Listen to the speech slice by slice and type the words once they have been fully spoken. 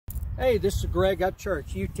Hey, this is Greg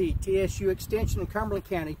Upchurch, UT-TSU Extension in Cumberland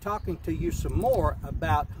County, talking to you some more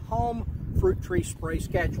about home fruit tree spray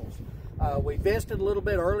schedules. We visited a little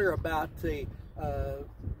bit earlier about the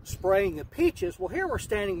spraying the peaches. Well, here we're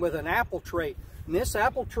standing with an apple tree, and this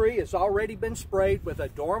apple tree has already been sprayed with a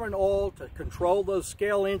dormant oil to control those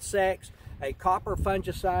scale insects, a copper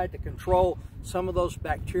fungicide to control some of those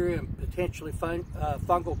bacteria and potentially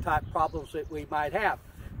fungal type problems that we might have.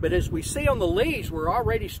 But as we see on the leaves, we're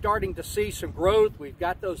already starting to see some growth. We've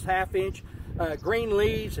got those half-inch green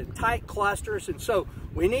leaves and tight clusters, and so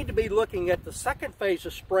we need to be looking at the second phase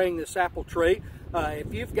of spraying this apple tree.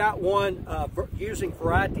 If you've got one using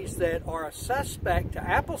varieties that are a suspect to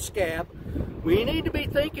apple scab, we need to be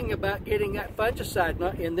thinking about getting that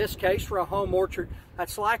fungicide. In this case, for a home orchard,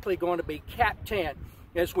 that's likely going to be Cap 10.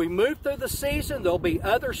 As we move through the season, there'll be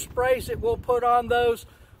other sprays that we'll put on those,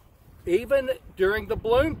 even during the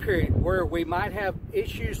bloom period, where we might have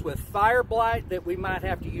issues with fire blight, that we might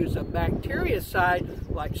have to use a bactericide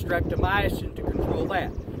like streptomycin to control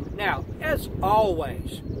that. Now, as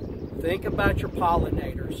always, think about your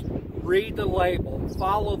pollinators. Read the label,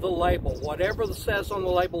 follow the label. Whatever it says on the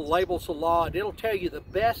label, label's the law, and it'll tell you the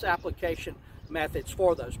best application methods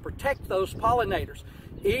for those. Protect those pollinators.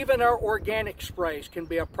 Even our organic sprays can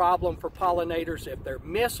be a problem for pollinators if they're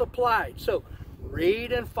misapplied. So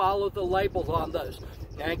read and follow the labels on those.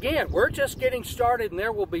 And again, we're just getting started, and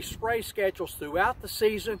there will be spray schedules throughout the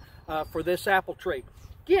season for this apple tree.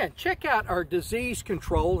 Again, check out our disease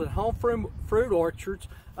control and home fruit orchards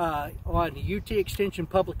on UT Extension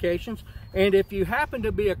publications. And if you happen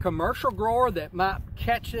to be a commercial grower that might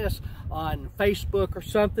catch this on Facebook or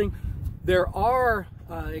something, there are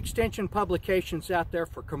extension publications out there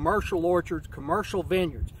for commercial orchards, commercial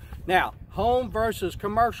vineyards. Now, home versus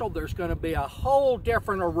commercial, there's going to be a whole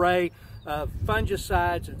different array of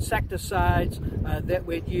fungicides, insecticides that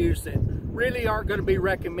we'd use that really aren't going to be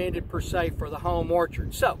recommended per se for the home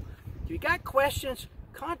orchard. So, if you got questions,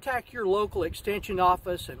 contact your local extension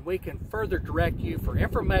office and we can further direct you for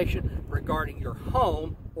information regarding your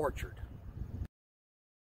home orchard.